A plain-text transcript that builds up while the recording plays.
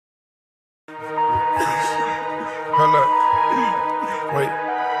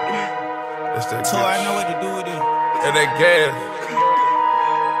Yeah, that gas,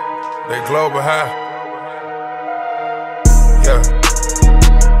 that global high. Yeah,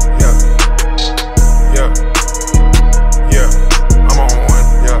 yeah, yeah, yeah. I'm on one.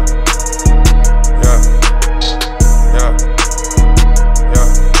 Yeah, yeah, yeah, yeah.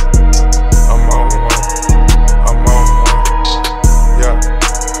 I'm on one. I'm on one. Yeah,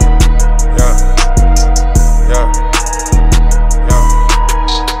 yeah, yeah, yeah.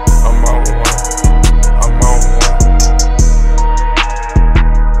 I'm on one. I'm on one.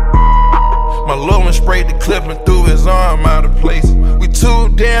 My little one sprayed the clip and threw his arm out of place. We too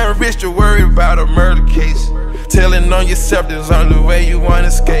damn rich to worry about a murder case. Tellin on yourself, there's only way you wanna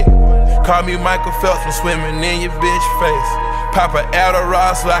escape. Call me Michael Phelps from swimming in your bitch face. Pop a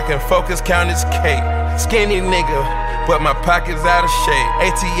Adderall so I can focus, count his cake. Skinny nigga, but my pockets out of shape.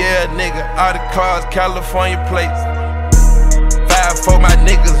 ATL nigga, all the cars, California plates. 5 for my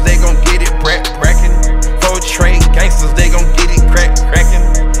niggas, they gon' get it brack-brackin. 4 trade gangsters, they gon' get it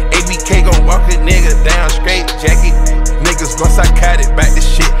crack-crackin. ABK gon' walk a nigga down straight jacket. Niggas gone psychotic back this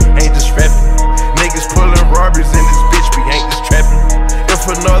shit, ain't just rapping. Niggas pulling robberies in this bitch, we ain't just trapping. If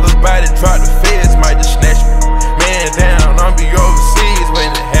another body drop, the feds might just snatch me. Man down, I'm be overseas when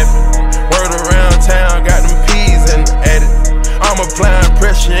it happen. Word around town, got them peas in the attic. I'm applying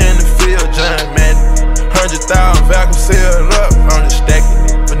pressure in the field, John Madden. 100,000 vacuum sealed up, I'm just stacking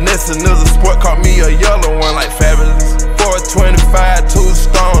it. Finessing is a sport, caught me a yellow one like Fabulous. 425, 2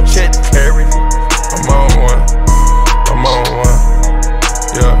 stone, check the clarity. I'm on one, I'm on one,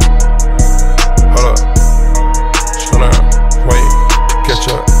 yeah. Hold up, slow down, wait, catch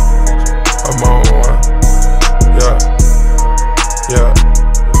up. I'm on one, yeah, yeah,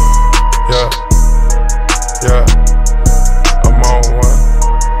 yeah, yeah. I'm on one,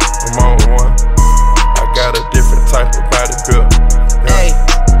 I'm on one. I got a different type of body build. Yeah. Hey,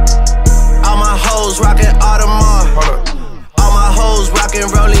 all my hoes rockin' Audemars. Hold up. All my hoes rockin'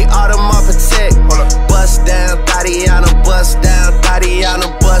 Rollie Audemars Protect. Bust down, Tatiana, bust down, Tatiana,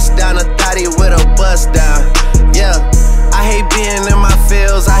 bust down a thotty with a bust down. Yeah, I hate being in my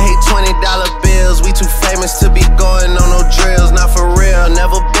fields, I hate $20 bills. We too famous to be going on no drills, not for real.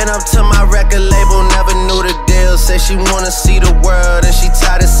 Never been up to my record label, never knew the deal. Say she wanna see the world and she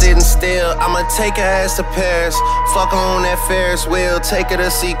tired of sitting still. I'ma take her ass to Paris, fuck her on that Ferris wheel. Take her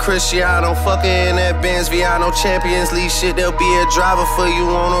to see Cristiano, fuck her in that Benz Viano. Champions League shit, there'll be a driver for you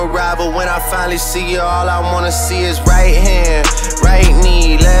on arrival. When I finally see you, all I wanna see is right hand, right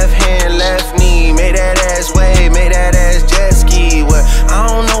knee, left hand, left knee. Make that ass wave, make that ass jet ski. What? I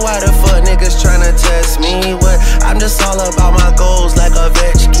don't know why the fuck niggas tryna test me. What? I'm just all about my